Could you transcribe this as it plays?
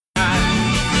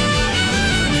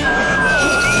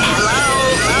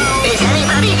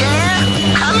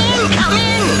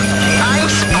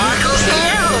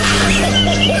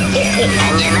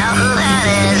You know who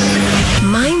that is.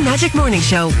 My Magic Morning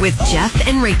Show with Jeff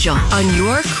and Rachael on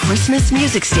your Christmas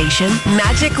music station,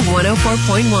 Magic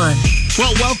 104.1.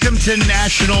 Well, welcome to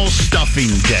National Stuffing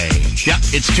Day. Yeah,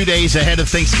 it's 2 days ahead of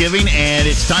Thanksgiving, and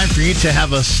it's time for you to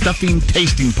have a stuffing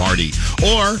tasting party.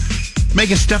 Or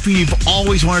make a stuffing you've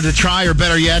always wanted to try, or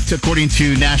better yet, according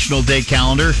to National Day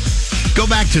calendar, go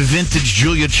back to vintage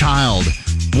Julia Child.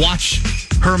 Watch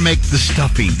her make the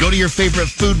stuffing. Go to your favorite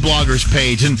food bloggers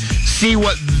page and see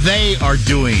what they are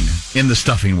doing in the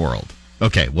stuffing world.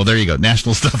 Okay, well, there you go.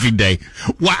 National Stuffing Day.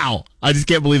 Wow. I just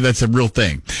can't believe that's a real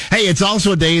thing. Hey, it's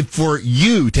also a day for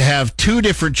you to have two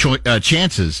different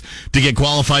chances to get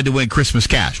qualified to win Christmas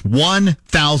cash.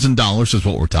 $1,000 is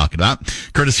what we're talking about,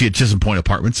 courtesy of Chisholm Point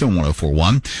Apartments in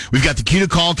 1041. We've got the Q to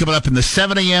Call coming up in the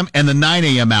 7 a.m. and the 9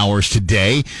 a.m. hours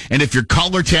today. And if you're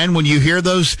caller 10, when you hear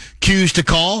those cues to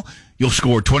call, you'll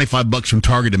score $25 from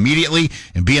Target immediately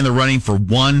and be in the running for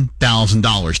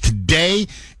 $1,000. Today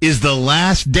is the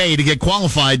last day to get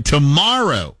qualified.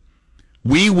 Tomorrow,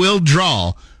 we will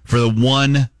draw for the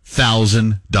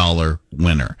 $1,000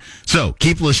 winner. So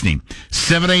keep listening.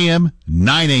 7 a.m.,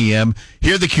 9 a.m.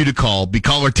 Hear the cue to call. Be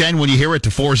caller 10 when you hear it to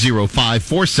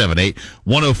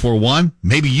 405-478-1041.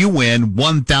 Maybe you win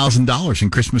 $1,000 in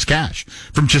Christmas cash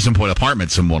from Chisholm Point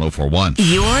Apartments in 1041.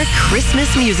 Your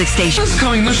Christmas music station. This is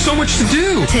coming. There's so much to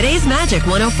do. Today's Magic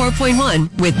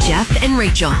 104.1 with Jeff and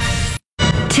Rachael.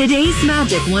 Today's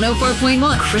Magic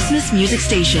 104.1 Christmas music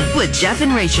station with Jeff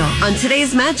and Rachael on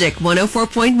Today's Magic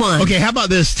 104.1. Okay, how about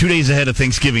this 2 days ahead of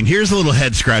Thanksgiving? Here's a little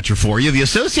head scratcher for you. The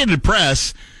Associated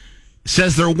Press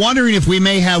says they're wondering if we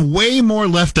may have way more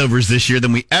leftovers this year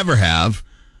than we ever have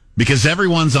because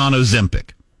everyone's on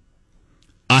Ozempic.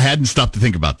 I hadn't stopped to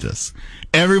think about this.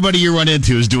 Everybody you run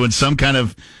into is doing some kind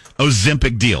of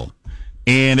Ozempic deal.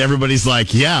 And everybody's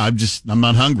like, yeah, I'm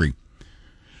not hungry.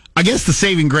 I guess the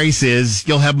saving grace is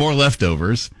you'll have more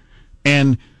leftovers.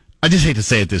 And I just hate to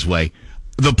say it this way.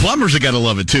 The plumbers have got to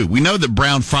love it, too. We know that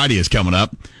Brown Friday is coming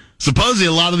up. Supposedly,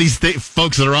 a lot of these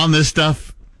folks that are on this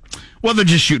stuff, well, they're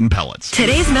just shooting pellets.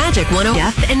 Today's Magic 104.1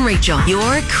 Jeff and Rachael,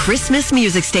 your Christmas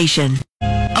music station.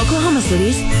 Oklahoma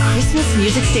City's Christmas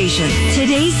music station.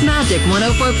 Today's Magic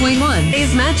 104.1.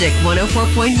 Today's Magic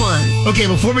 104.1. Okay,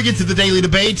 before we get to the daily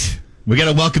debate, we got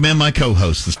to welcome in my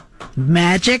co-host.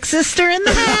 Magic sister in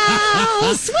the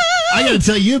house. I got to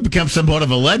tell you, you've become somewhat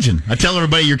of a legend. I tell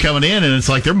everybody you're coming in, and it's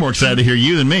like they're more excited to hear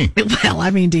you than me. Well, I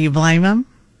mean, do you blame them?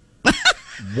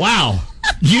 Wow.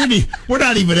 We're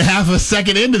not even half a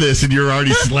second into this, and you're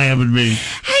already slamming me.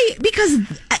 Hey, because,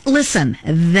 listen,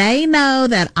 they know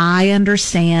that I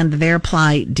understand their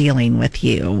plight dealing with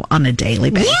you on a daily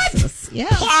basis. What? Yeah.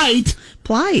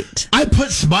 Plight? I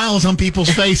put smiles on people's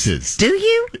faces. Do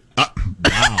you?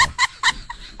 Wow.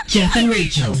 Jeff and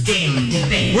Rachael, daily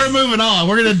debate. We're moving on.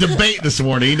 We're going to debate this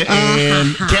morning,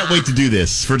 and can't wait to do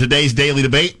this. For today's daily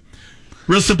debate,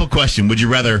 real simple question. Would you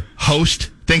rather host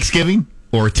Thanksgiving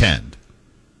or attend?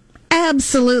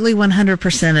 Absolutely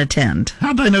 100% attend.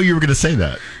 How did I know you were going to say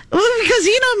that? Well, because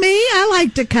you know me, I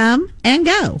like to come and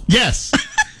go. Yes.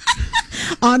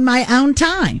 On my own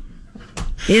time.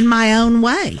 In my own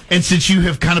way. And since you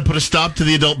have kind of put a stop to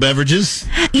the adult beverages,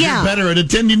 you're better at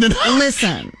attending than host.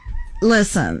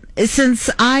 Listen, since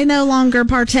I no longer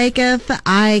partaketh,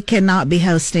 I cannot be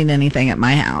hosting anything at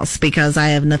my house because I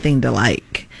have nothing to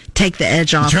take the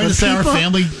edge off. You're trying to say our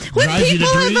family drives you to drink? When people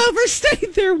have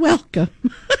overstayed their welcome.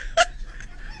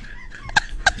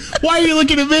 Why are you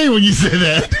looking at me when you say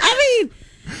that? I mean,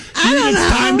 I don't know. It's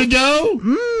time to go?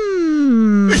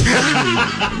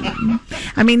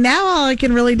 I mean, now all I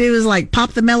can really do is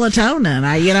pop the melatonin.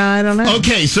 I don't know.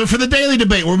 Okay, so for the daily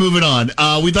debate, we're moving on.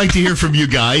 We'd like to hear from you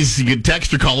guys. You can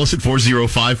text or call us at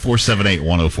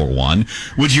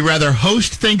 405-478-1041. Would you rather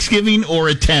host Thanksgiving or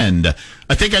attend?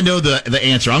 I think I know the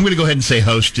answer. I'm going to go ahead and say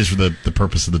host just for the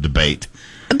purpose of the debate.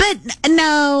 But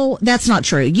no, that's not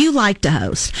true. You like to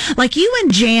host. You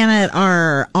and Janet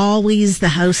are always the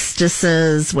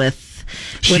hostesses with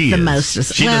the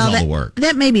mostest. She does all the work.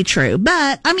 That may be true.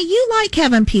 But, I mean, you like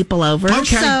having people over.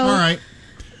 Okay, all right.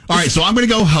 All right, so I'm going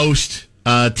to go host.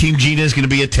 Team Genia is going to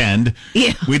be attend.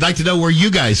 Yeah. We'd like to know where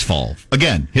you guys fall.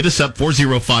 Again, hit us up,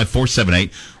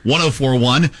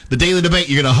 405-478-1041. The daily debate,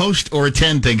 you're going to host or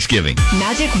attend Thanksgiving.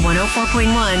 Magic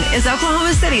 104.1 is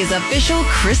Oklahoma City's official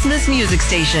Christmas music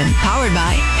station. Powered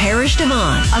by Parrish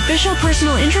Devon, official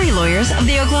personal injury lawyers of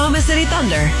the Oklahoma City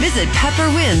Thunder. Visit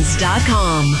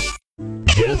pepperwinds.com.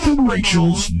 Jeff and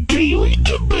Rachel's daily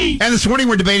debate. And this morning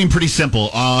we're debating pretty simple.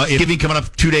 If Thanksgiving coming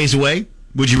up 2 days away,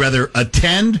 would you rather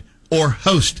attend or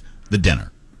host the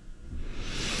dinner?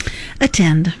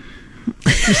 Attend.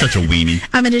 You're such a weenie.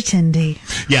 I'm an attendee.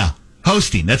 Yeah.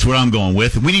 hosting. That's what I'm going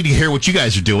with. We need to hear what you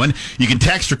guys are doing. You can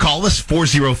text or call us,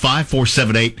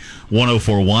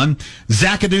 405-478-1041.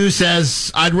 Zachadoo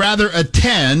says, I'd rather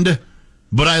attend,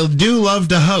 but I do love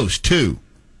to host, too.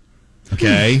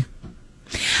 Okay.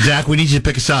 Zach, we need you to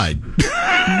pick a side.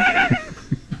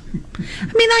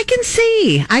 I mean, I can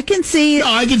see. No, I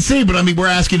can see, but I mean, we're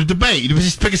asking to debate. You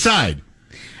just pick a side.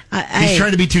 He's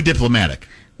trying to be too diplomatic.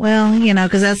 Well,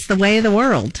 because that's the way of the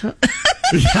world.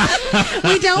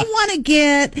 We don't want to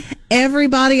get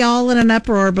everybody all in an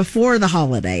uproar before the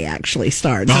holiday actually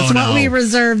starts. That's what we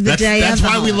reserve the day That's of the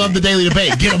why holiday. we love the daily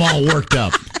debate. Get them all worked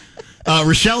up.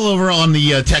 Rachael over on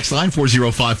the text line,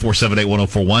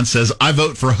 405-478-1041, says, I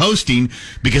vote for hosting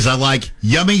because I like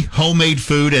yummy homemade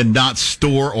food and not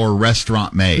store or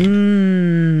restaurant made.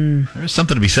 There's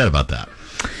something to be said about that.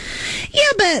 Yeah,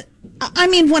 but, I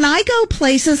mean, when I go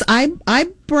places, I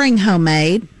bring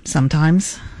homemade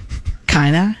sometimes.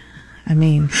 Kind of. I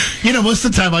mean, most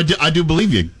of the time I do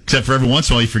believe you, except for every once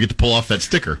in a while you forget to pull off that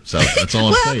sticker. So that's all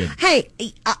I'm saying. Hey,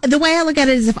 the way I look at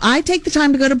it is if I take the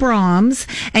time to go to Brahms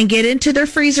and get into their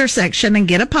freezer section and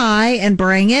get a pie and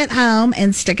bring it home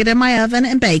and stick it in my oven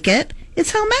and bake it,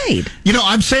 it's homemade.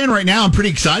 I'm saying right now I'm pretty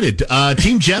excited.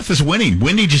 Team Jeff is winning.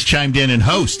 Wendy just chimed in and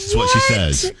hosts, is what she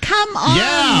says. Come on,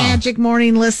 Magic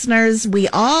Morning listeners. We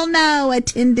all know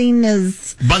attending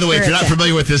is... By the way, if you're not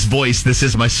familiar with this voice, this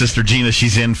is my sister Gina.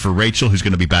 She's in for Rachael, who's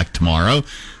going to be back tomorrow.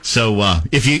 So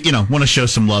if you want to show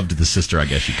some love to the sister, I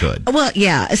guess you could. Well,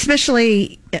 yeah,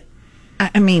 especially,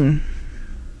 I mean...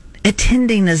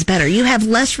 attending is better. You have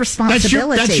less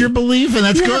responsibility. That's your belief, and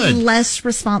that's good. You have less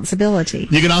responsibility.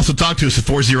 You can also talk to us at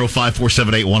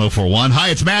 405-478-1041. Hi,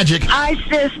 it's Magic. Hi,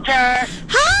 sister.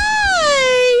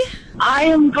 Hi. I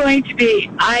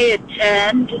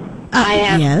attend. I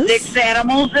have 6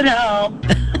 animals at home.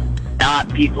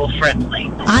 Not people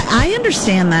friendly. I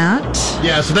understand that.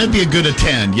 Yeah, so that'd be a good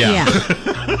attend. Yeah.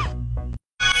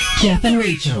 Jeff and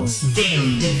Rachel's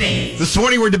Daily Debate. This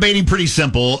morning we're debating pretty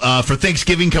simple. For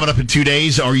Thanksgiving coming up in 2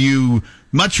 days, are you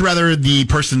much rather the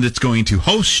person that's going to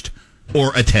host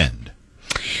or attend?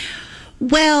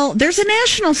 Well, there's a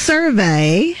national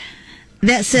survey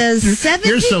that says 70...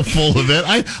 You're so full of it.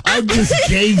 I just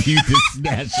gave you this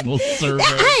national survey.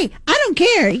 Hey, I don't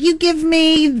care. You give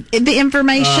me the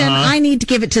information. I need to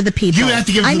give it to the people. You have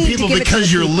to give it to the people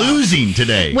because you're losing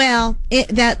today. Well,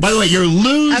 that's... By the way, you're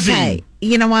losing. Okay,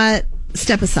 you know what?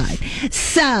 Step aside.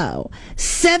 So,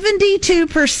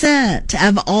 72%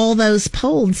 of all those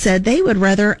polled said they would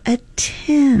rather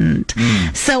attend.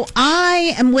 So,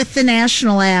 I am with the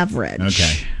national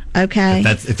average. Okay.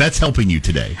 If that's helping you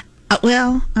today.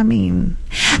 Well, I mean,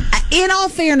 in all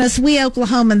fairness, we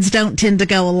Oklahomans don't tend to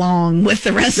go along with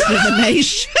the rest of the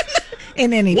nation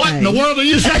in anything. What in the world are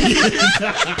you saying? So,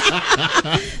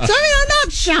 I mean, I'm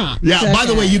not shocked. Yeah, by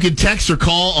the way, you can text or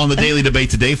call on the Daily Debate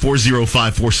today,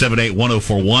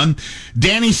 405-478-1041.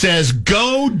 Danny says,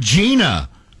 go Gina.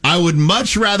 I would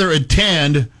much rather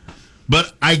attend,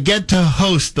 but I get to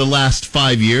host the last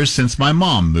 5 years since my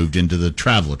mom moved into the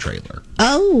travel trailer.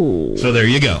 Oh. So there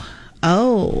you go.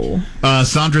 Oh.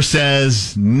 Sandra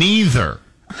says, neither.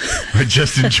 I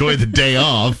just enjoy the day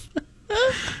off.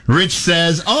 Rich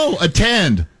says,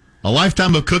 attend. A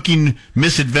lifetime of cooking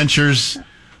misadventures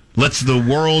lets the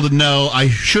world know I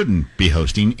shouldn't be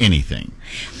hosting anything.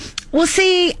 Well,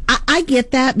 see, I get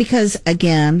that because,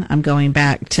 again, I'm going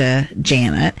back to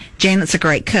Janet. Janet's a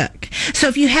great cook. So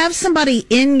if you have somebody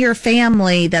in your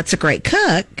family that's a great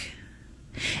cook,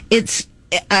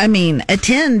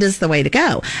 attend is the way to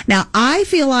go. Now, I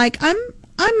feel like I'm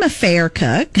a fair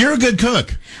cook. You're a good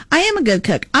cook. I am a good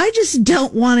cook. I just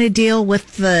don't want to deal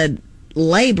with the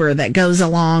labor that goes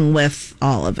along with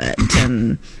all of it.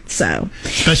 And so,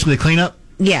 especially the cleanup?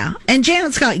 Yeah. And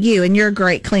Janet's got you, and you're a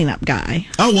great cleanup guy.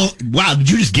 Oh, well, wow. Did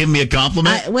you just give me a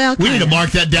compliment? We need to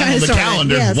mark that down on the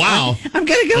calendar. Yes, wow. I'm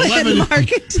going to go ahead and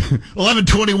mark it.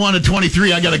 11/21 to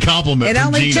 23, I got a compliment It from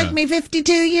only Gina. took me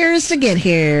 52 years to get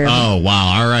here. Oh,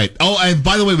 wow. All right. Oh, and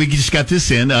by the way, we just got this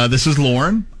in. This is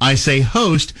Lauren. I say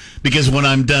host because when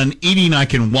I'm done eating, I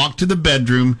can walk to the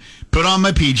bedroom, put on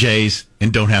my PJs,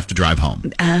 and don't have to drive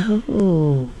home.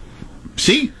 Oh.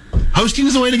 See? Hosting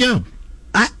is the way to go.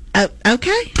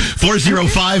 Okay.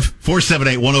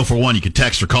 405-478-1041. You can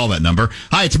text or call that number.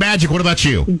 Hi, it's Magic. What about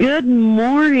you? Good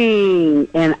morning.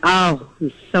 And I'm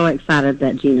so excited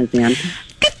that Gina's in.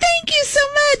 Thank you so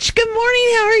much. Good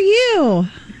morning. How are you?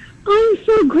 I'm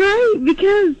so great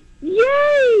because,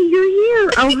 yay, you're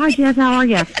here. Oh, hi, Jess. How are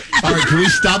you? All right, can we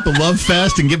stop the love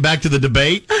fest and get back to the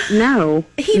debate? No.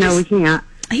 We can't.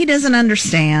 He doesn't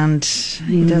understand.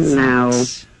 He doesn't. No.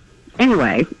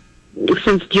 Anyway,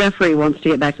 since Jeffrey wants to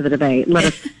get back to the debate,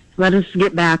 let's let us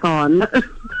get back on.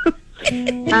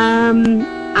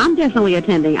 I'm definitely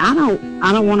attending. I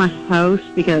don't want to host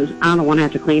because I don't want to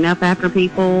have to clean up after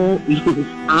people.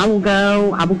 I will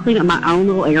clean up my own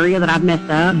little area that I've messed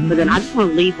up, but then I just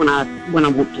want to leave when I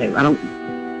want to. I don't.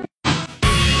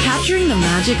 Capturing the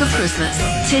magic of Christmas.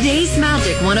 Today's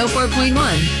Magic 104.1.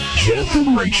 Jeff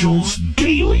and Rachel's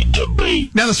Daily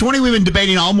Debate. Now, this morning we've been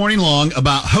debating all morning long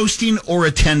about hosting or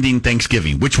attending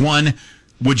Thanksgiving. Which one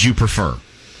would you prefer?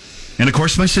 And, of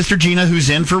course, my sister Gina, who's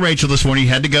in for Rachel this morning,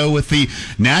 had to go with the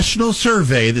national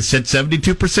survey that said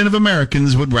 72% of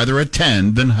Americans would rather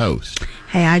attend than host.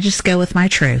 Hey, I just go with my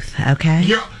truth, okay?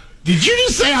 Did you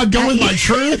just say I'd go with my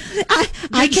truth?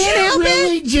 I can't help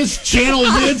it. Just channel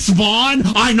Vince Vaughn?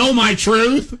 I know my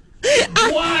truth.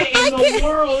 What in the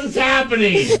world is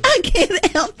happening? I can't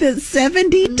help that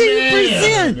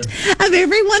 72% of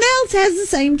everyone else has the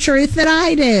same truth that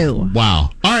I do.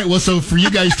 Wow. All right, well, so for you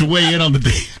guys to weigh in on the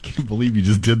day, I can't believe you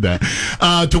just did that.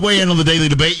 To weigh in on the daily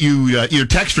debate, you either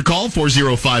text or call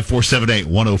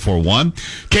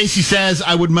 405-478-1041. Casey says,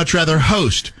 I would much rather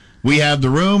host. We have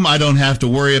the room. I don't have to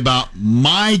worry about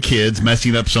my kids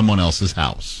messing up someone else's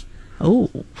house. Oh.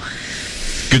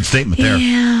 Good statement there.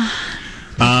 Yeah.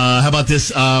 How about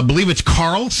this? I believe it's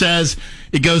Carl says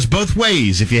it goes both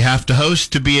ways if you have to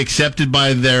host to be accepted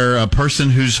by their person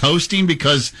who's hosting,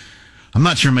 because I'm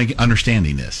not sure I'm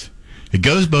understanding this. It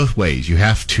goes both ways. You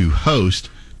have to host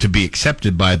to be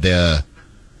accepted by their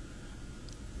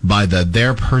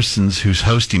persons who's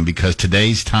hosting, because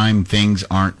today's time things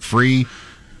aren't free,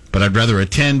 but I'd rather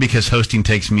attend because hosting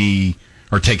takes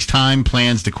time,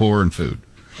 plans, decor, and food.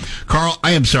 Carl, I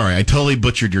am sorry. I totally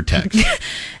butchered your text.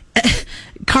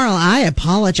 Carl, I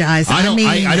apologize. I don't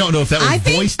know if that was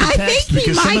voice to text. I think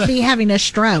he might be having a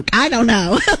stroke. I don't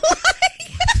know.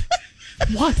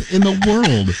 What in the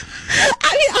world?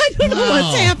 I don't know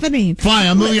what's happening. Fine,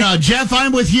 I'm moving on. Jeff,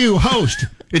 I'm with you. Host.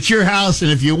 It's your house,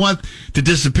 and if you want to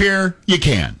disappear, you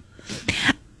can.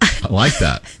 I like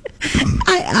that.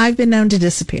 I've been known to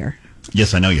disappear.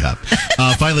 Yes, I know you have.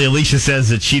 Finally, Alicia says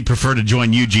that she'd prefer to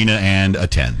join you, Gina, and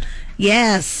attend.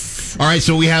 Yes. All right,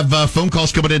 so we have phone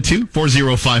calls coming in, too.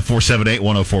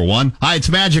 405-478-1041. Hi, it's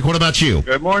Magic. What about you?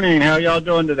 Good morning. How y'all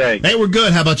doing today? Hey, we're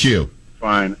good. How about you?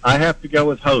 Fine. I have to go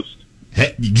with host.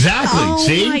 Hey, exactly. Oh,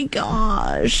 see? my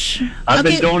gosh. I've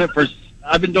been doing it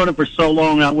for so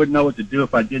long, I wouldn't know what to do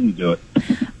if I didn't do it.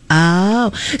 Oh.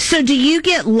 So do you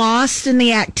get lost in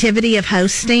the activity of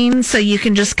hosting so you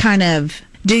can just kind of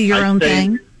do your own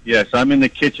thing? Yes, I'm in the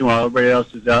kitchen while everybody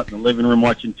else is out in the living room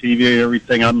watching TV and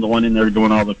everything. I'm the one in there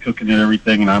doing all the cooking and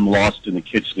everything, and I'm lost in the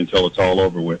kitchen until it's all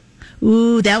over with.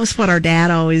 Ooh, that was what our dad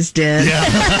always did. Yeah.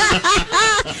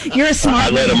 You're a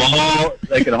smart I let them all,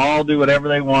 they can all do whatever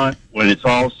they want. When it's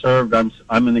all served, I'm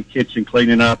in the kitchen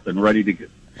cleaning up and ready to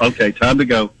get. Okay, time to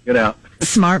go. Get out.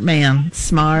 Smart man.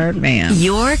 Smart man.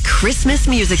 Your Christmas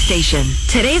music station.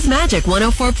 Today's Magic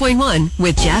 104.1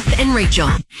 with Jeff and Rachel.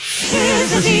 Tis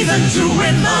the season to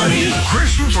win money.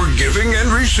 Christmas for giving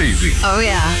and receiving. Oh,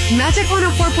 yeah. Magic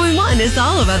 104.1 is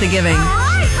all about the giving.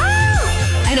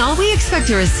 And all we expect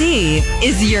to receive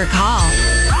is your call.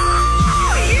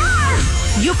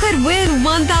 You could win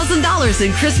 $1,000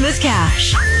 in Christmas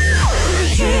cash.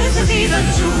 Tis the season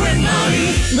to win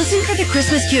money. Listen for the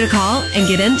Christmas cue to call and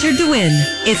get entered to win.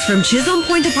 It's from Chisholm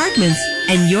Point Apartments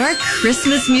and your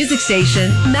Christmas music station,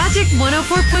 Magic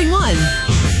 104.1.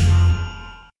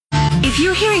 If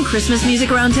you're hearing Christmas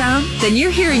music around town, then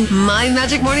you're hearing My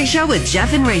Magic Morning Show with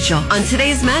Jeff and Rachel on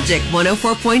today's Magic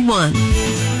 104.1. Well,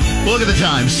 look at the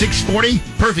time, 6:40.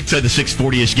 Perfect side of the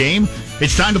 6:40-ish game.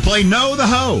 It's time to play Know the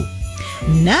Ho.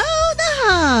 Know the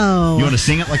Ho. You want to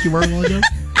sing it like you were a while ago?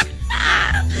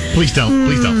 Please don't.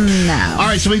 Please don't. No. All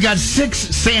right, so we've got 6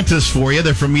 Santas for you.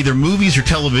 They're from either movies or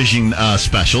television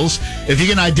specials. If you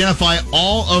can identify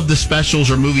all of the specials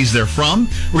or movies they're from,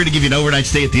 we're going to give you an overnight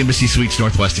stay at the Embassy Suites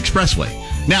Northwest Expressway.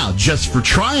 Now, just for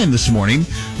trying this morning,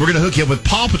 we're going to hook you up with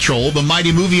Paw Patrol, the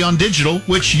mighty movie on digital,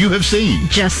 which you have seen.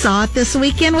 Just saw it this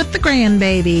weekend with the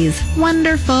grandbabies.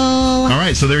 Wonderful. All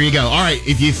right, so there you go. All right,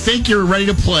 if you think you're ready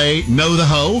to play Know the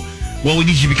Ho, well, we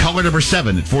need you to be caller number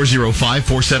 7 at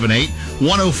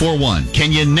 405-478-1041.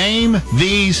 Can you name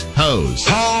these hoes?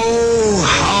 Ho,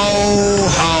 ho,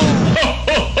 ho.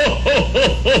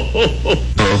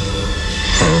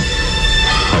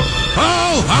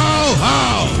 Ho, ho,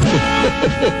 ho.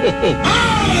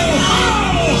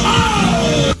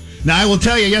 Now, I will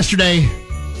tell you, yesterday,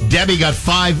 Debbie got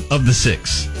 5 of the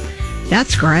 6.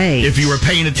 That's great. If you were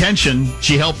paying attention,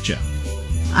 she helped you.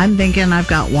 I'm thinking I've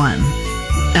got 1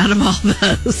 out of all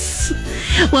those.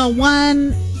 Well,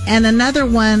 1 and another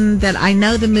one that I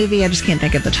know the movie, I just can't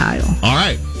think of the title. All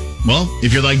right. Well,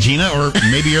 if you're like Gina or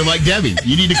maybe you're like Debbie,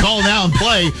 you need to call now and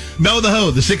play Know the Ho,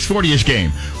 the 640-ish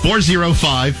game.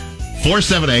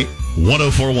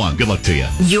 405-478-1041. Good luck to you.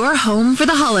 You're home for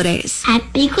the holidays.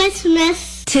 Happy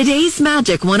Christmas. Today's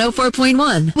Magic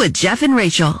 104.1 with Jeff and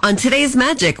Rachel on Today's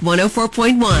Magic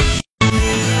 104.1.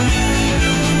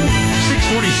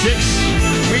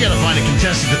 646. We got to find a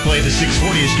contestant to play the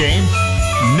 640-ish game.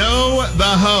 Know the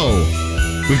Ho.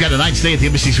 We've got a night stay at the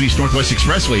Embassy Suites Northwest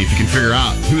Expressway. If you can figure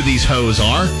out who these hoes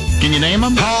are, can you name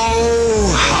them?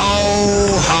 Ho,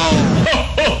 ho, ho.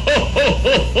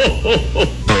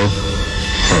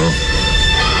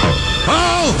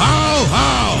 Ho, ho, ho.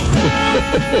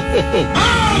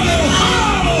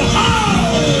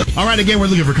 All right, again, we're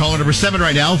looking for caller number 7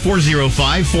 right now,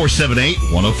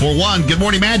 405-478-1041. Good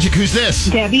morning, Magic. Who's this?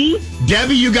 Debbie?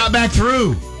 Debbie, you got back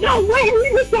through. No, wait,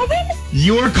 number 7?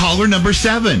 You're caller number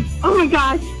 7. Oh my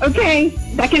gosh. Okay.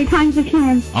 Second time's a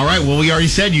charm. All right, well, we already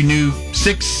said you knew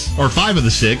 6 or 5 of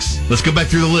the 6. Let's go back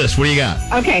through the list. What do you got?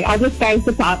 Okay, I'll just start at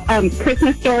the top.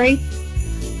 Christmas Story,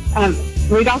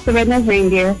 Rudolph the Red-Nosed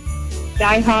Reindeer,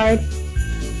 Die Hard,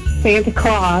 Santa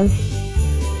Claus,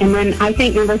 and then I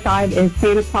think number 5 is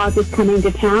Santa Claus is Coming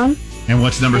to Town. And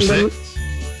what's number 6?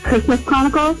 Christmas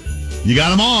Chronicles. You got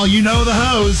them all. You know the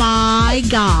hoes. My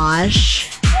gosh.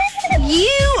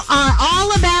 You are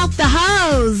all about the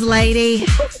hose, lady.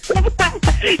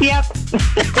 Yep.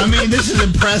 I mean, this is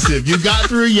impressive. You got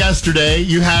through yesterday.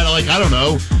 You had, like, I don't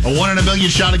know, a 1 in a million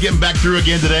shot of getting back through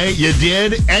again today. You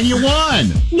did, and you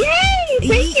won. Yay!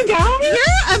 Thank you, guys.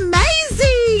 You're amazing.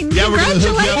 Yeah,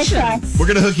 Congratulations. we're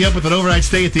going to hook you up with an overnight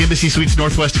stay at the Embassy Suites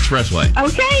Northwest Expressway.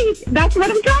 Okay, that's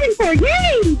what I'm trying for.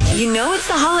 Yay! You know it's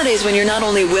the holidays when you're not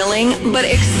only willing, but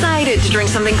excited to drink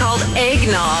something called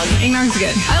eggnog. Eggnog's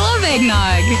good. I love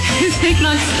eggnog.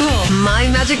 Eggnog's cool. My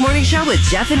Magic Morning Show with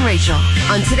Jeff and Rachel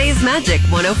on Today's Magic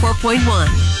 104.1.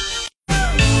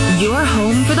 You're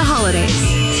home for the holidays.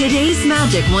 Today's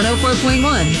Magic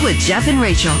 104.1 with Jeff and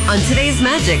Rachel on Today's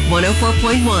Magic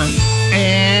 104.1.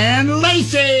 And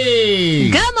Lacey!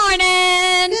 Good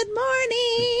morning. Good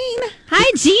morning. Hi,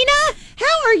 Gina.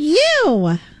 How are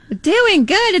you? Doing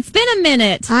good. It's been a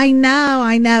minute. I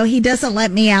know. He doesn't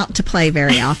let me out to play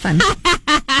very often.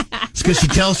 It's because she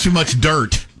tells too much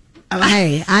dirt. Oh,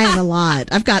 hey, I have a lot.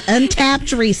 I've got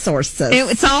untapped resources.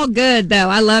 It's all good, though.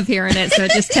 I love hearing it. So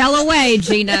just tell away,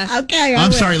 Gina. Okay.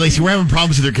 I'm sorry, Lacey. We're having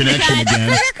problems with her connection again.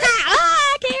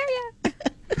 I can hear you.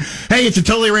 Hey, it's a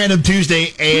totally random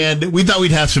Tuesday, and we thought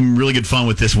we'd have some really good fun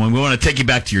with this one. We want to take you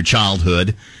back to your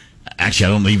childhood. Actually, I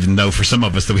don't even know for some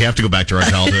of us that we have to go back to our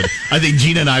childhood. I think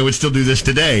Gina and I would still do this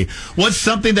today. What's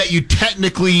something that you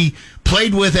technically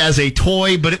played with as a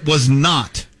toy, but it was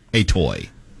not a toy?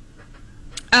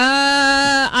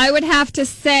 I would have to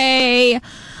say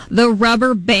the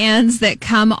rubber bands that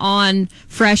come on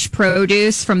fresh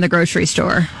produce from the grocery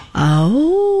store.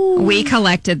 Oh. We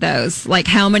collected those. Like,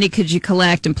 how many could you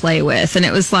collect and play with? And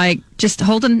it was like just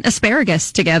holding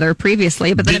asparagus together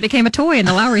previously, but then it became a toy in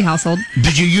the Lowry household.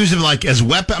 Did you use them like as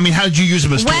weapons? I mean, how did you use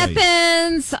them as toys?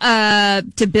 Weapons,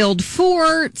 to build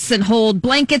forts and hold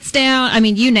blankets down. I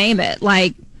mean, you name it.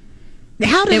 Like,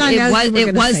 how did I know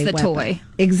it was the weapon? toy?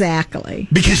 Exactly.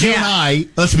 Because you and I,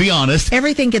 let's be honest,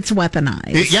 everything gets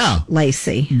weaponized. Yeah,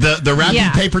 Lacey. The wrapping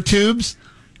paper tubes.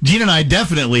 Gina and I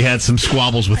definitely had some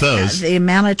squabbles with those. The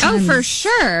amount of time. Oh, for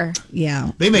sure.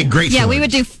 Yeah, they make great. Yeah,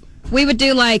 swords. we would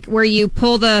do like where you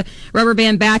pull the rubber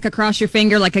band back across your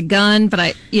finger like a gun, but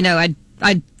I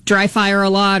dry fire a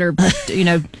lot, or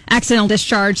accidental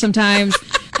discharge sometimes.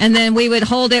 And then we would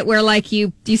hold it where, like,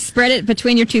 you spread it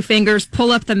between your two fingers,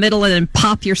 pull up the middle, and then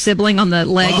pop your sibling on the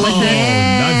leg with it.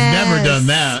 I've never done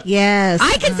that. Yes.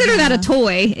 I consider that a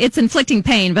toy. It's inflicting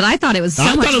pain, but I thought it was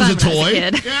so much fun when I was a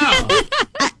kid. Yeah.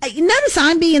 Notice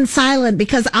I'm being silent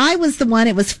because I was the one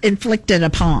it was inflicted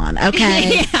upon,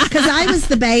 okay? Because I was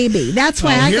the baby. That's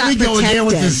why I got protected. Here we go again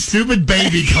with this stupid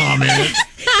baby comment.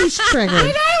 He's triggered. I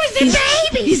know, I was the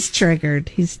baby. He's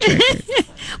triggered.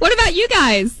 What about you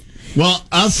guys? Well,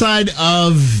 outside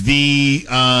of the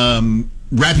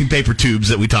wrapping paper tubes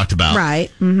that we talked about.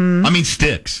 Right. Mm-hmm. I mean,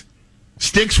 sticks.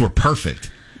 Sticks were perfect.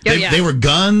 Oh, yeah. They were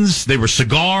guns. They were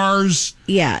cigars.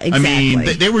 Yeah, exactly. I mean,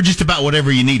 they were just about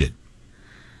whatever you needed.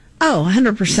 Oh,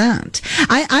 100%.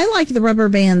 I like the rubber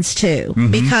bands, too,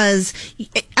 because,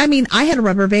 I mean, I had a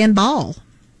rubber band ball.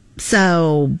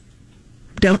 So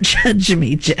don't judge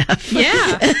me, Jeff.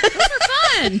 Yeah, those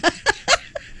are fun.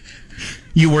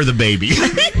 You were the baby.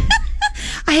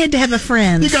 I had to have a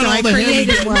friend. You got all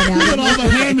the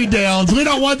hand-me-downs. We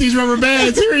don't want these rubber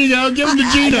bands. Here you go. Give them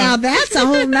to Gina. Now, that's a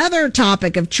whole nother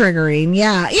topic of triggering.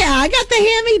 Yeah, I got the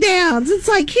hand-me-downs. It's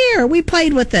like, here, we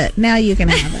played with it. Now you can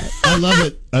have it. I love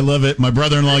it. I love it. My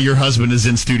brother-in-law, your husband, is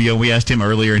in studio. We asked him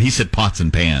earlier, and he said pots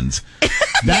and pans.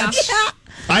 That's...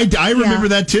 I remember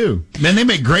that too. Man, they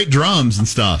make great drums and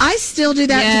stuff. I still do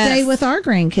that today with our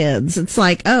grandkids. It's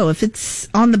like, if it's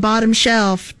on the bottom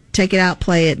shelf, take it out,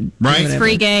 play it. Right. It's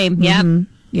free game. Yep.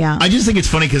 Mm-hmm. Yeah. I just think it's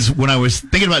funny because when I was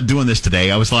thinking about doing this today,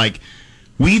 I was like,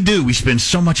 we spend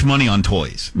so much money on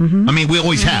toys. Mm-hmm. I mean, we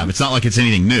always have. It's not like it's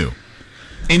anything new.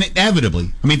 And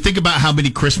inevitably, I mean, think about how many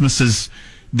Christmases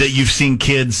that you've seen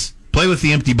kids play with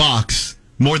the empty box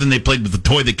more than they played with the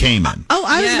toy that came in. Oh,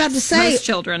 I was about to say. Most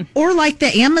children. Or like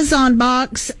the Amazon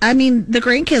box. I mean, the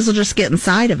grandkids will just get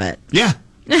inside of it. Yeah.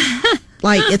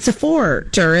 Like it's a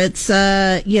fort or it's,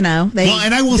 they Well,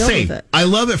 and I will say, I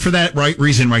love it for that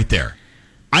reason right there.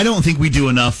 I don't think we do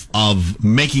enough of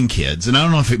making kids, and I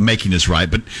don't know if making is right,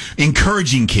 but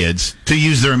encouraging kids to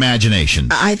use their imagination.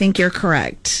 I think you're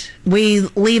correct. We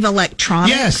leave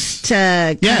electronics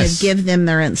to kind of give them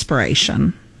their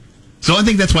inspiration. So I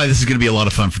think that's why this is going to be a lot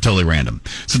of fun for Totally Random.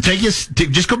 So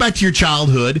just go back to your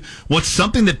childhood. What's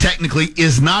something that technically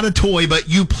is not a toy, but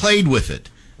you played with it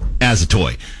as a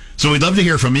toy? So we'd love to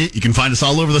hear from you. You can find us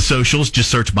all over the socials. Just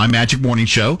search My Magic Morning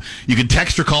Show. You can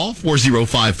text or call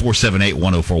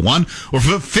 405-478-1041. Or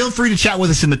feel free to chat with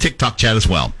us in the TikTok chat as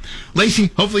well. Lacey,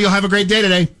 hopefully you'll have a great day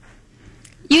today.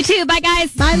 You too. Bye,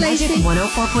 guys. Bye, Lacey. Magic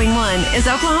 104.1 is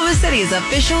Oklahoma City's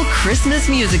official Christmas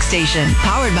music station.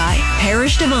 Powered by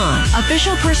Parish Devon,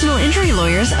 official personal injury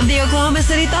lawyers of the Oklahoma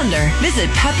City Thunder.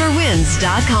 Visit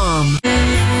pepperwinds.com.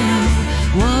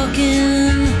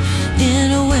 Walking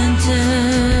in a winter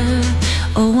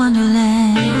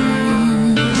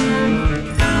wonderland.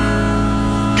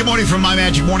 Good morning from My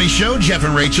Magic Morning Show. Jeff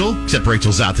and Rachel, except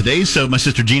Rachel's out today, so my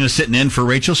sister Gina's sitting in for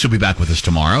Rachel. She'll be back with us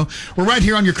tomorrow. We're right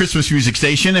here on your Christmas music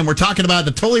station, and we're talking about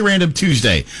the Totally Random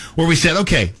Tuesday, where we said,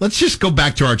 okay, let's just go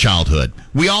back to our childhood.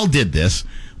 We all did this.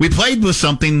 We played with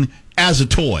something as a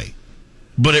toy,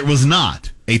 but it was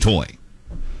not a toy.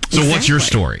 So What's your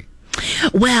story?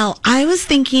 Well, I was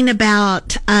thinking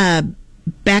about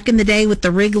back in the day with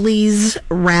the Wrigley's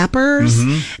wrappers,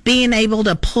 being able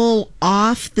to pull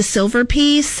off the silver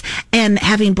piece and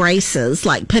having braces,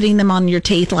 like putting them on your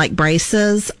teeth like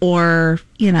braces, or,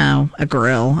 a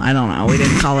grill. I don't know. We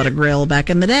didn't call it a grill back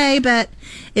in the day, but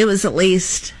it was at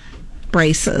least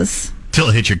braces. Till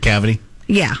it hit your cavity?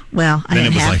 Yeah. Well, I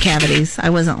didn't have cavities. I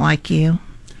wasn't like you.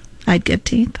 I had good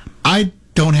teeth. I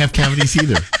don't have cavities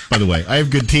either, by the way. I have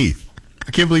good teeth. I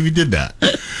can't believe you did that.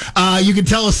 You can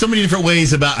tell us so many different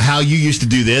ways about how you used to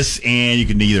do this, and you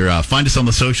can either find us on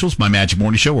the socials, My Magic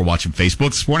Morning Show. We're watching Facebook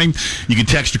this morning. You can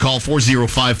text or call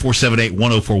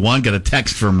 405-478-1041. Got a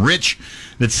text from Rich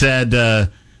that said,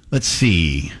 let's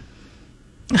see.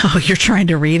 Oh, you're trying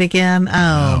to read again?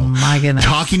 Oh, my goodness.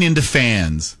 Talking into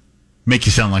fans make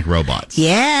you sound like robots.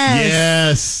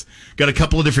 Yes. Got a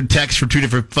couple of different texts from two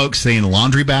different folks saying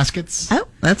laundry baskets. Oh,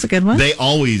 that's a good one. They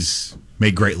always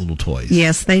made great little toys.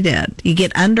 Yes, they did. You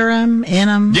get under them, in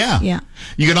them. Yeah.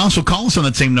 You can also call us on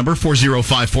that same number,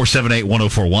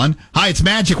 405-478-1041. Hi, it's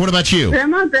Magic. What about you?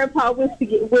 Grandma and Grandpa would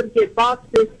get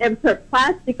boxes and put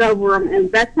plastic over them,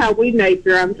 and that's how we made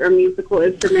drums or musical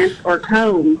instruments or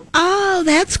combs. Oh,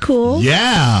 that's cool.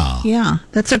 Yeah. Yeah,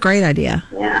 that's a great idea.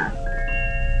 Yeah.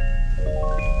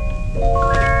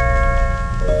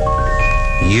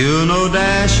 You know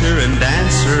Dasher and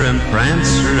Dancer and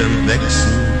Prancer and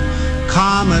Vixen,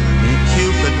 Comet and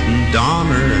Cupid and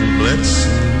Donner and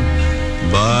Blitzen.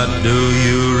 But do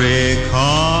you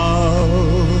recall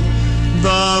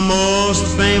the most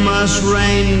famous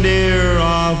reindeer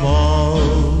of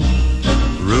all?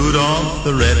 Rudolph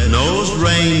the red-nosed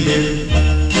reindeer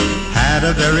had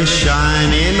a very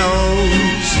shiny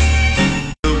nose.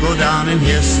 He'll go down in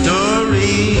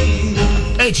history.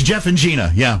 Hey, it's Jeff and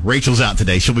Gina. Yeah, Rachel's out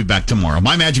today. She'll be back tomorrow.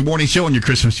 My Magic Morning Show on your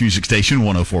Christmas music station,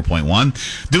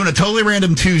 104.1. Doing a Totally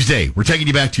Random Tuesday. We're taking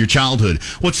you back to your childhood.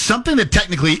 What's something that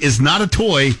technically is not a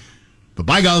toy, but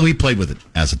by golly, we played with it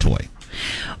as a toy.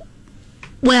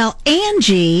 Well,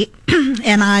 Angie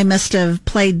and I must have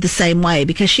played the same way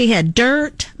because she had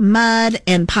dirt, mud,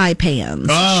 and pie pans.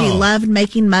 Oh. She loved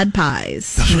making mud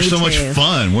pies. Those were so much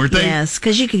fun, weren't they? Yes,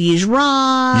 because you could use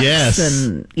rocks. Yes.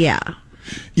 And, yeah.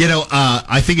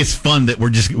 I think it's fun that we're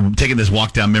just taking this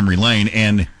walk down memory lane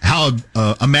and how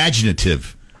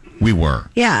imaginative we were.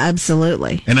 Yeah,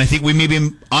 absolutely. And I think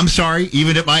I'm sorry,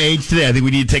 even at my age today, I think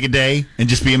we need to take a day and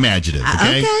just be imaginative,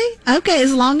 okay? Okay,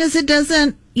 as long as it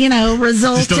doesn't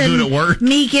result do it at work? in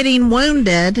me getting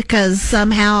wounded because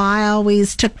somehow I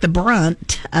always took the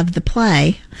brunt of the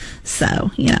play. So,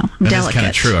 I'm delicate. That's kind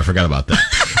of true. I forgot about that.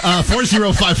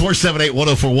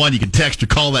 405-478-1041. You can text or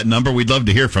call that number. We'd love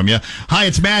to hear from you. Hi,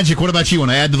 it's Magic. What about you?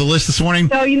 Want to add to the list this morning?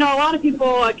 So, a lot of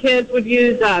people, kids would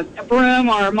use a broom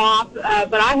or a mop,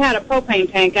 but I had a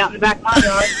propane tank out in the back of my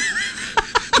yard.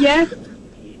 Yes,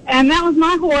 and that was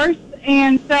my horse.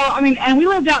 And so, and we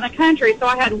lived out in the country, so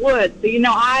I had wood. So,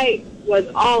 I was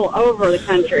all over the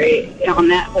country on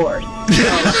that horse.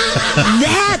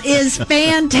 That is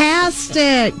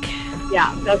fantastic.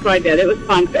 Yeah, that's what I did. It was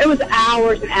fun. It was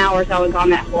hours and hours I was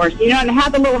on that horse. And it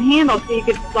had the little handle so you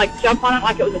could, jump on it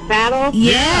like it was a saddle.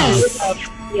 Yes.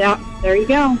 Yeah, there you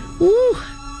go. Ooh.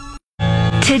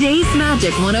 Today's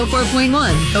Magic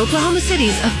 104.1, Oklahoma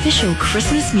City's official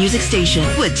Christmas music station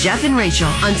with Jeff and Rachel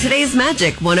on Today's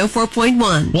Magic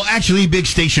 104.1. Well, actually, big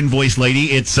station voice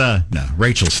lady, it's,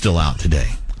 Rachel's still out today.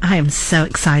 I am so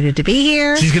excited to be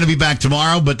here. She's going to be back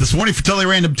tomorrow, but this morning for Totally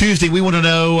Random Tuesday, we want to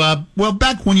know,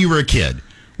 back when you were a kid,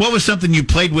 what was something you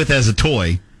played with as a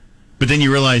toy, but then you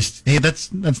realized, hey,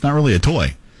 that's not really a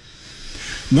toy?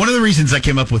 One of the reasons I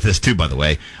came up with this, too, by the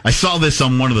way, I saw this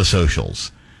on one of the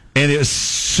socials. And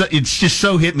it's just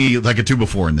so hit me like a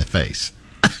 2x4 in the face.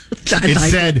 It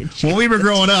said, when we were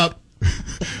growing up,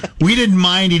 we didn't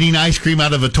mind eating ice cream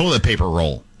out of a toilet paper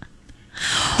roll.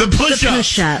 The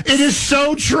push-ups. It is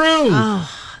so true.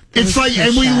 Oh, it's like,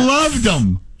 and we loved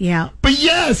them. Yeah. But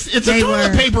yes, it's a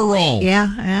toilet paper roll. Yeah,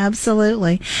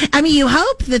 absolutely. You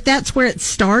hope that that's where it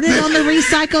started on the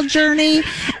recycle journey,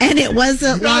 and it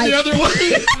wasn't not the other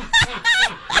way.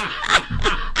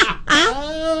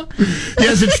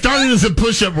 Yes, it started as a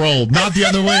push-up roll, not the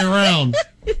other way around.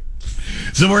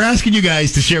 So we're asking you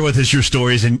guys to share with us your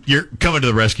stories, and you're coming to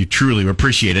the rescue. Truly, we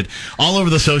appreciate it. All over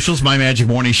the socials, My Magic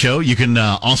Morning Show. You can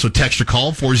also text or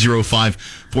call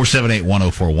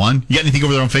 405-478-1041. You got anything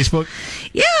over there on Facebook?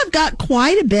 Yeah, I've got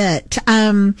quite a bit.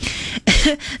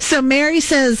 So Mary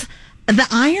says, the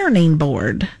ironing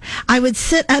board. I would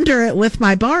sit under it with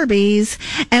my Barbies,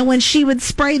 and when she would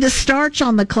spray the starch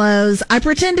on the clothes, I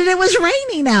pretended it was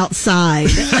raining outside.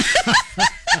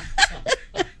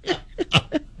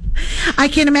 I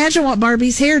can't imagine what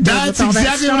Barbie's hair did with all that starch. That's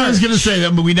exactly what I was going to say.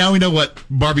 But we know what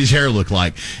Barbie's hair looked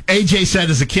like. AJ said,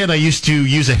 as a kid, I used to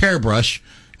use a hairbrush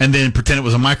and then pretend it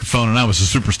was a microphone, and I was a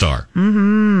superstar.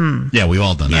 Mm-hmm. Yeah, we've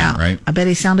all done that, right? I bet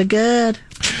he sounded good.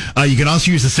 You can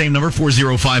also use the same number,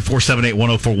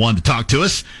 405-478-1041, to talk to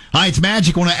us. Hi, it's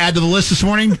Magic. Want to add to the list this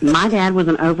morning? My dad was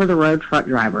an over-the-road truck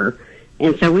driver,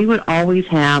 and so we would always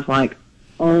have,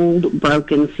 old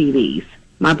broken CDs.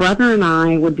 My brother and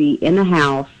I would be in the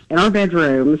house, in our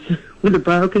bedrooms, with the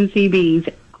broken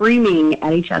CDs, screaming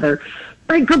at each other,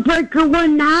 "Breaker, breaker,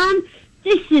 19,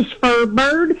 this is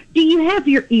Furbird. Do you have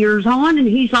your ears on?" And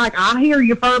he's like, "I hear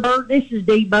you, Furbird. This is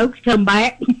D-Boats. Come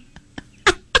back."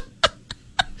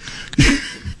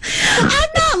 I'm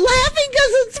not laughing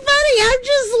because it's funny. I'm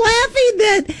just laughing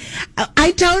that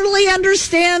I totally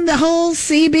understand the whole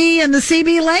CB and the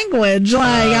CB language.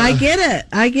 I get it.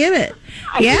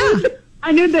 Yeah.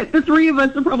 I knew that the three of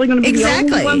us are probably going to be the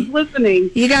only ones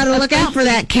listening. You got to look out for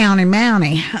that County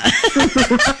Mountie.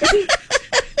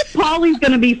 Paulie's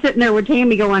going to be sitting there with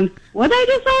Tammy going, "What'd I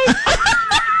just say?"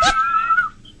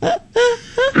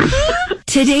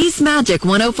 Today's Magic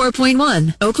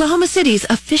 104.1, Oklahoma City's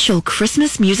official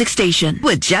Christmas music station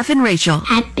with Jeff and Rachel.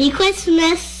 Happy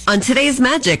Christmas. On Today's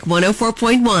Magic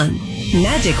 104.1.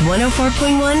 Magic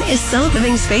 104.1 is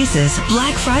celebrating Space's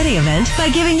Black Friday event by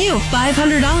giving you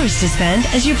 $500 to spend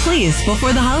as you please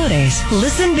before the holidays.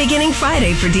 Listen beginning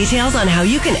Friday for details on how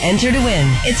you can enter to win.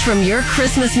 It's from your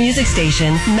Christmas music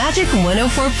station, Magic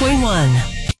 104.1.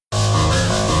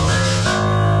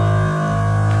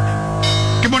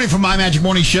 Good morning from My Magic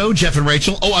Morning Show. Jeff and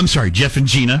Rachel. Oh, I'm sorry, Jeff and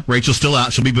Gina. Rachel's still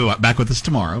out. She'll be back with us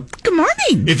tomorrow. Good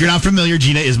morning. If you're not familiar,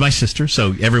 Gina is my sister,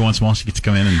 so every once in a while she gets to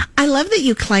come in. And I love that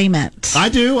you claim it. I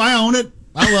do. I own it.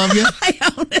 I love you.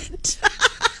 I own it.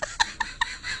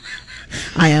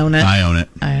 I own it. I own it.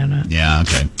 I own it. Yeah,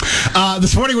 okay.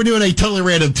 This morning we're doing a Totally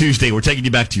Random Tuesday. We're taking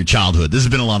you back to your childhood. This has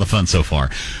been a lot of fun so far.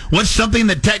 What's something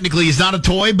that technically is not a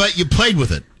toy, but you played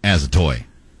with it as a toy?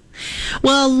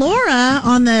 Well, Laura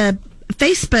on the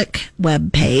Facebook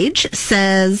webpage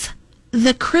says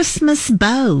the Christmas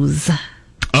bows.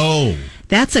 Oh.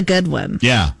 That's a good one.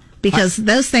 Yeah. Because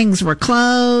those things were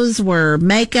clothes, were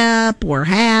makeup, were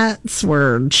hats,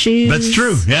 were shoes. That's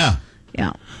true, yeah.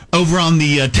 Yeah. Over on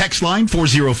the text line,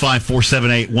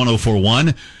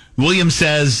 405-478-1041, William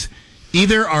says,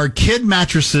 either our kid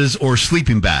mattresses or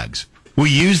sleeping bags. We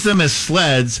use them as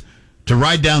sleds to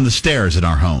ride down the stairs in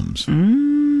our homes.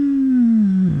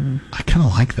 I kind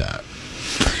of like that.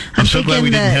 I'm so glad we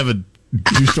didn't have a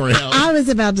two-story house. I was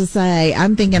about to say,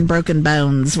 I'm thinking Broken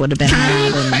Bones would have been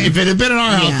that. If it had been in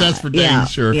our house, that's for dang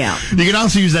sure. Yeah. You can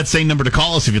also use that same number to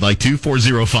call us if you'd like to,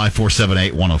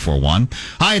 405-478-1041.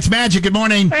 Hi, it's Magic. Good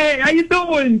morning. Hey, how you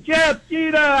doing? Jeff,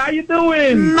 Gina, how you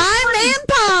doing? My man,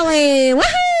 Polly.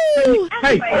 Woohoo!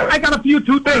 Hey, I got a few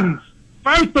two things.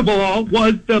 First of all,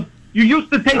 you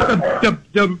used to take the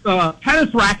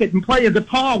tennis racket and play a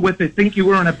guitar with it, think you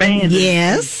were in a band.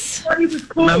 Yes. It was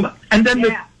cool. And then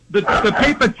the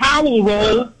paper towel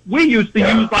roll, we used to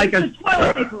use like a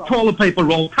toilet paper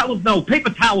roll.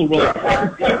 Paper towel roll.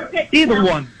 Either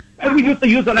one. And we used to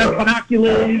use it as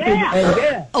binoculars.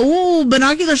 Oh,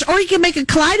 binoculars. Or you can make a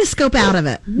kaleidoscope out of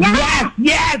it.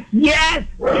 Yes.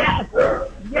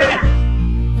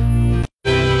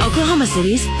 Oklahoma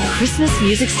City's Christmas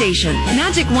music station,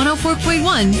 Magic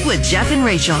 104.1 with Jeff and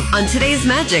Rachel on today's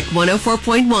Magic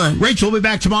 104.1. Rachel will be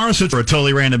back tomorrow, so for a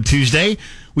totally random Tuesday.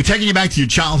 We're taking you back to your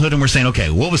childhood, and we're saying, okay,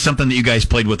 what was something that you guys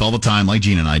played with all the time, like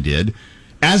Gina and I did,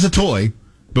 as a toy,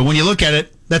 but when you look at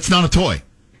it, that's not a toy.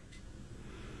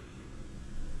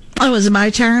 Oh, is it my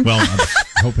turn? Well, I'm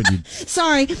hoping you...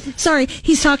 Sorry.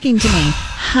 He's talking to me.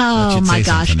 Oh, my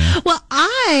gosh. Well,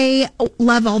 I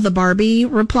love all the Barbie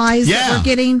replies that we're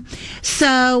getting.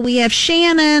 So we have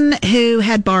Shannon, who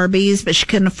had Barbies, but she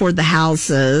couldn't afford the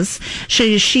houses.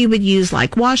 She would use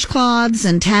like washcloths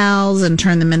and towels and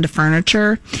turn them into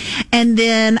furniture. And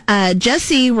then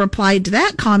Jesse replied to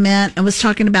that comment and was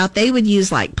talking about they would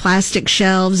use like plastic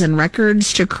shelves and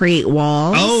records to create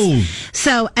walls. Oh.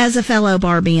 So as a fellow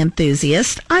Barbie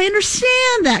enthusiast, I understand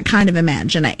that kind of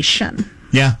imagination.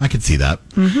 Yeah, I could see that.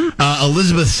 Mm-hmm.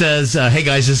 Elizabeth says, hey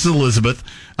guys, this is Elizabeth.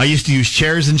 I used to use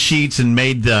chairs and sheets and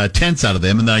made tents out of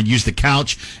them, and then I used the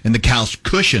couch and the couch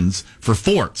cushions for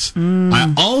forts.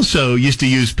 I also used to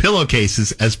use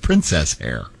pillowcases as princess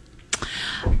hair.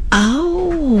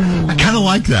 Oh. I kind of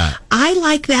like that. I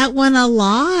like that one a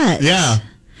lot. Yeah.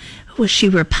 Was she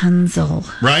Rapunzel?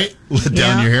 Right? Let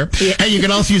down your hair. Yeah. Hey, you can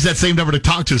also use that same number to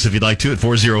talk to us if you'd like to at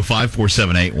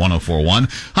 405-478-1041.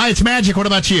 Hi, it's Magic. What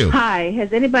about you? Hi.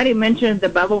 Has anybody mentioned the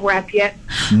bubble wrap yet?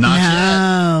 Not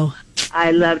yet.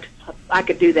 I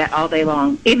could do that all day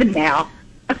long, even now.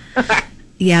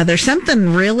 Yeah, there's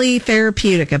something really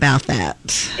therapeutic about that.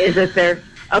 Is it there?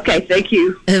 Okay, thank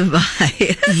you.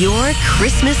 Bye. Your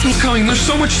Christmas music. Colleen, there's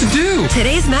so much to do.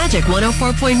 Today's Magic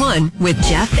 104.1 with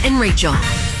Jeff and Rachel.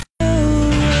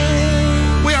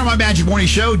 We are My Magic Morning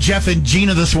Show. Jeff and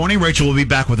Gina this morning. Rachel will be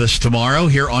back with us tomorrow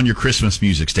here on your Christmas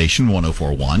music station,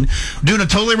 104.1. Doing a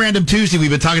totally random Tuesday.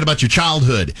 We've been talking about your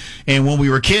childhood. And when we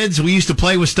were kids, we used to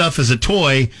play with stuff as a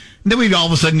toy. And then we'd all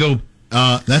of a sudden go,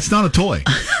 that's not a toy.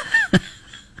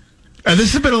 And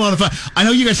this has been a lot of fun. I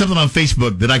know you got something on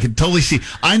Facebook that I could totally see.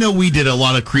 I know we did a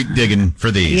lot of creek digging for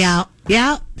these.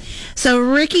 Yeah. So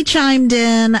Ricky chimed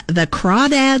in, the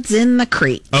crawdads in the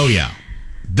creek. Oh, yeah.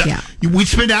 We'd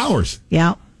spend hours.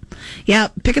 Yeah.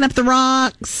 Picking up the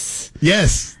rocks.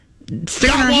 Yes.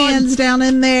 Sticking our hands down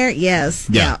in there. Yes.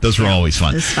 Yeah, those were always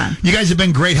fun. It's fun. You guys have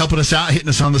been great helping us out, hitting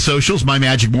us on the socials. My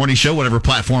Magic Morning Show, whatever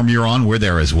platform you're on, we're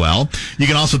there as well. You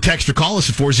can also text or call us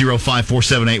at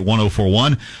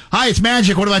 405-478-1041. Hi, it's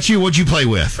Magic. What about you? What'd you play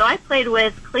with? So I played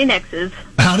with Kleenexes.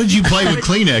 How did you play with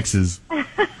Kleenexes?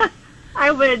 I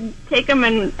would take them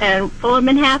and fold them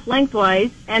in half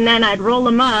lengthwise, and then I'd roll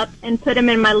them up and put them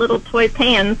in my little toy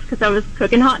pans because I was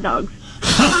cooking hot dogs.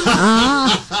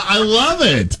 I love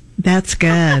it. That's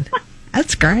good.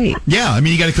 That's great. Yeah, I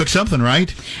mean, you got to cook something,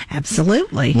 right?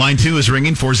 Absolutely. Line 2 is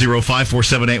ringing,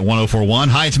 405-478-1041.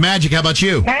 Hi, it's Magic. How about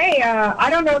you? Hey,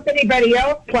 I don't know if anybody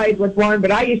else played with one,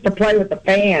 but I used to play with the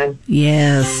fan.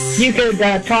 Yes. You could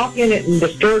talk in it and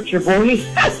distort your voice.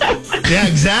 Yeah,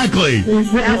 exactly.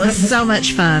 That was so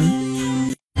much fun.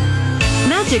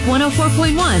 Magic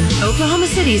 104.1, Oklahoma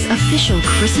City's official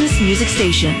Christmas music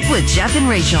station with Jeff and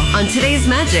Rachel on today's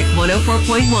Magic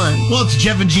 104.1. Well, it's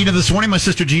Jeff and Gina this morning. My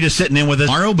sister Gina's sitting in with us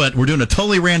tomorrow, but we're doing a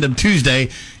totally random Tuesday,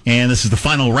 and this is the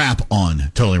final wrap on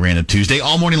Totally Random Tuesday.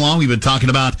 All morning long, we've been talking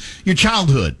about your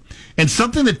childhood and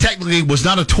something that technically was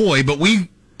not a toy, but we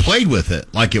played with it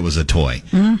like it was a toy.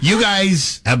 Mm-hmm. You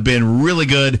guys have been really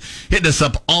good, hitting us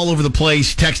up all over the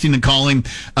place, texting and calling.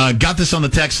 Got this on the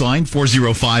text line,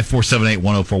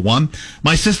 405-478-1041.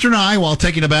 My sister and I, while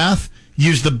taking a bath,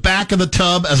 used the back of the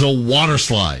tub as a water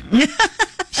slide.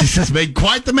 She says made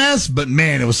quite the mess, but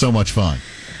man, it was so much fun.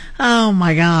 Oh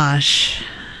my gosh.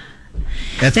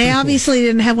 They obviously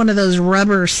didn't have one of those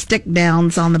rubber stick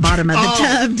downs on the bottom of the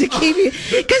tub to keep you.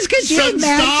 Because could you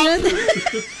imagine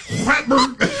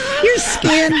your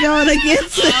skin going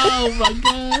against it? Oh my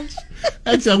gosh!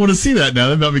 Actually, I want to see that now.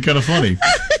 That might be kind of funny.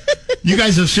 You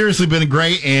guys have seriously been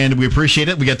great, and we appreciate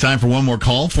it. We got time for one more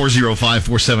call,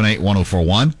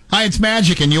 405-478-1041. Hi, it's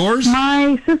Magic, and yours?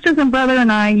 My sisters and brother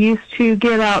and I used to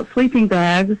get out sleeping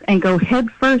bags and go head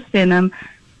first in them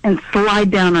and slide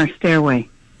down our stairway.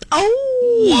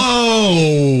 Oh!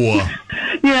 Whoa!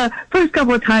 Yeah, first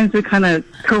couple of times we kind of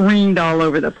careened all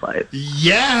over the place.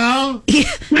 Yeah!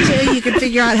 Until you could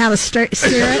figure out how to steer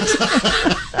it.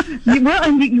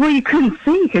 You couldn't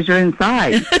see because you're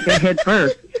inside. You're head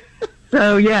first.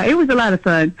 So, yeah, it was a lot of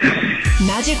fun.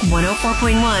 Magic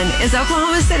 104.1 is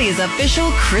Oklahoma City's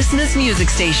official Christmas music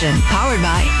station. Powered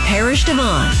by Parrish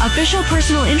Devon, official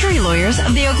personal injury lawyers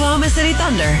of the Oklahoma City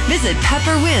Thunder. Visit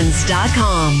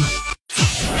pepperwinds.com.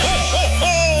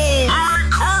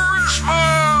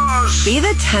 Be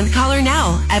the 10th caller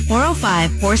now at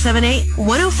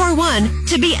 405-478-1041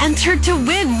 to be entered to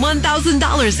win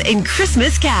 $1,000 in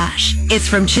Christmas cash. It's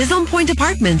from Chisholm Point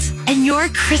Apartments and your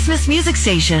Christmas music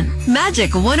station,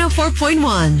 Magic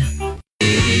 104.1.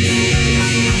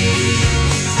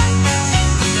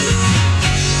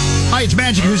 Hi, it's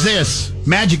Magic. Who's this?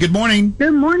 Magic, good morning.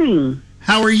 Good morning.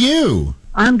 How are you?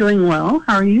 I'm doing well.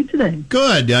 How are you today?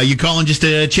 Good. You calling just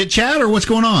to chit-chat, or what's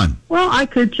going on? Well, I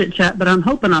could chit-chat, but I'm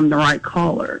hoping I'm the right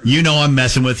caller. You know I'm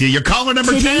messing with you. You're caller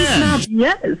number 10.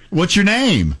 Yes. What's your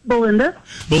name? Belinda.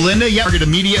 Belinda, yeah, target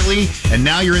immediately, and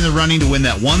now you're in the running to win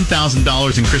that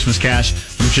 $1,000 in Christmas cash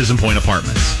from Chisholm Point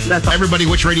Apartments. That's all. Everybody,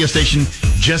 which radio station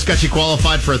just got you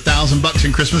qualified for $1,000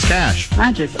 in Christmas cash?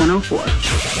 Magic 104.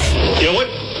 You know what?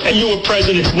 And you were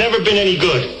president's never been any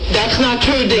good. That's not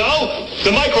true, Dick. No?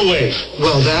 The microwave.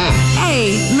 Well, that.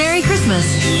 Hey, Merry Christmas.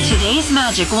 Today's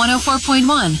Magic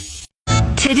 104.1.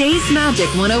 Today's Magic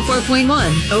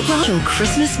 104.1, Oklahoma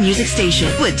Christmas music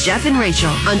station with Jeff and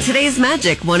Rachel on today's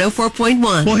Magic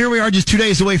 104.1. Well, here we are just 2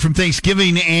 days away from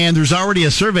Thanksgiving, and there's already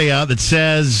a survey out that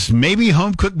says maybe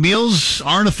home-cooked meals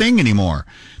aren't a thing anymore.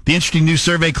 The interesting new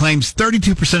survey claims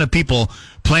 32% of people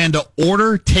plan to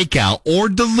order takeout or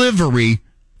delivery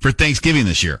for Thanksgiving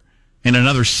this year, and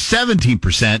another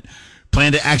 17%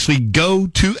 plan to actually go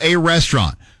to a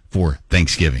restaurant for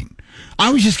Thanksgiving.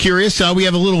 I was just curious. We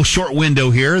have a little short window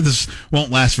here. This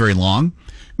won't last very long.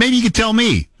 Maybe you could tell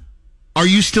me, are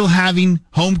you still having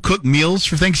home-cooked meals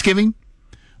for Thanksgiving?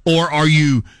 Or are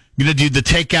you going to do the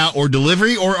takeout or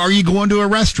delivery? Or are you going to a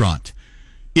restaurant?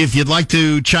 If you'd like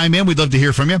to chime in, we'd love to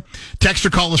hear from you. Text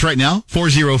or call us right now,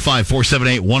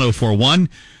 405-478-1041.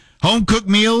 Home-cooked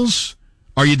meals.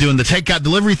 Are you doing the takeout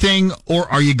delivery thing, or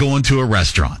are you going to a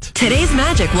restaurant? Today's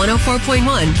Magic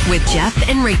 104.1 with Jeff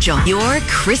and Rachel, your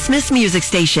Christmas music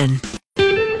station.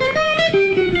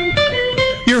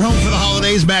 You're home for the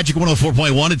holidays, Magic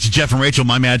 104.1. It's Jeff and Rachel,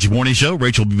 my Magic Morning Show.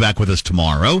 Rachel will be back with us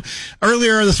tomorrow.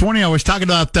 Earlier this morning, I was talking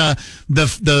about the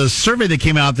survey that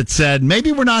came out that said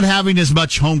maybe we're not having as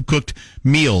much home-cooked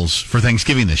meals for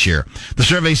Thanksgiving this year. The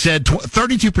survey said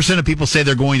 32% of people say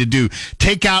they're going to do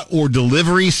takeout or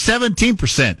delivery.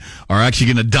 17% are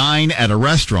actually going to dine at a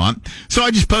restaurant. So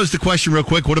I just posed the question real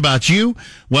quick. What about you?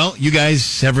 Well, you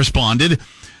guys have responded.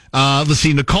 Let's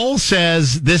see. Nicole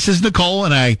says, this is Nicole,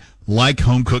 and I like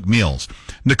home-cooked meals.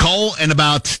 Nicole and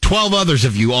about 12 others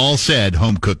of you all said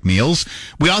home-cooked meals.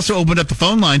 We also opened up the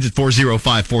phone lines at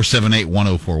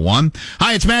 405-478-1041.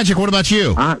 Hi, it's Magic. What about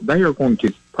you? They are going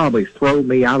to probably throw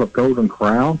me out of Golden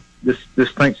Corral this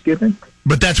Thanksgiving.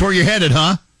 But that's where you're headed,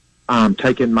 huh? I'm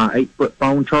taking my 8-foot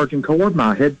phone charging cord,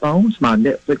 my headphones, my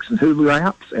Netflix and Hulu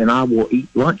apps, and I will eat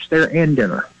lunch there and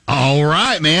dinner. All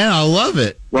right, man. I love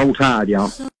it. Roll Tide,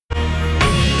 y'all.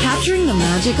 Capturing the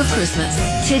magic of Christmas.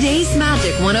 Today's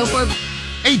Magic 104.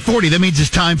 8:40. That means it's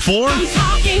time for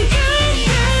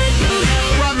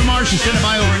Robin Marsh is standing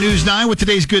by over News 9 with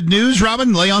today's good news.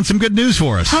 Robin, lay on some good news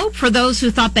for us. Hope for those who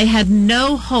thought they had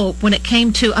no hope when it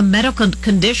came to a medical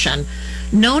condition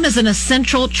known as an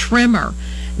essential tremor.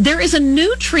 There is a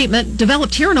new treatment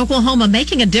developed here in Oklahoma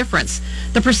making a difference.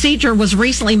 The procedure was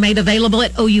recently made available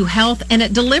at OU Health, and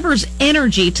it delivers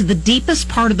energy to the deepest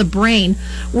part of the brain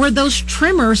where those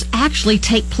tremors actually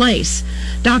take place.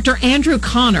 Dr. Andrew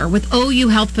Connor with OU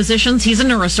Health Physicians, he's a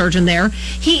neurosurgeon there,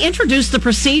 he introduced the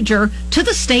procedure to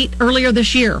the state earlier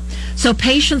this year. So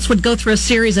patients would go through a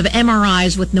series of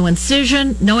MRIs with no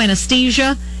incision, no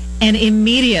anesthesia, and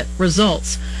immediate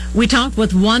results. We talked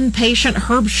with one patient,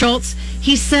 Herb Schultz.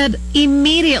 He said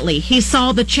immediately he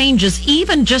saw the changes,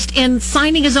 even just in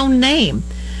signing his own name.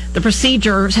 The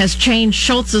procedure has changed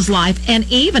Schultz's life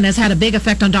and even has had a big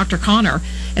effect on Dr. Connor.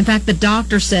 In fact, the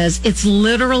doctor says it's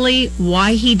literally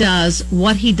why he does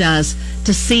what he does,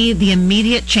 to see the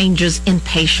immediate changes in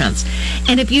patients.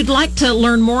 And if you'd like to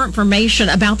learn more information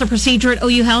about the procedure at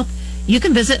OU Health, you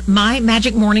can visit My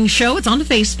Magic Morning Show. It's on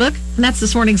Facebook. And that's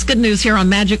this morning's good news here on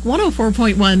Magic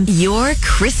 104.1. Your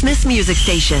Christmas music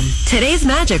station. Today's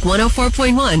Magic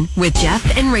 104.1 with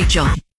Jeff and Rachel.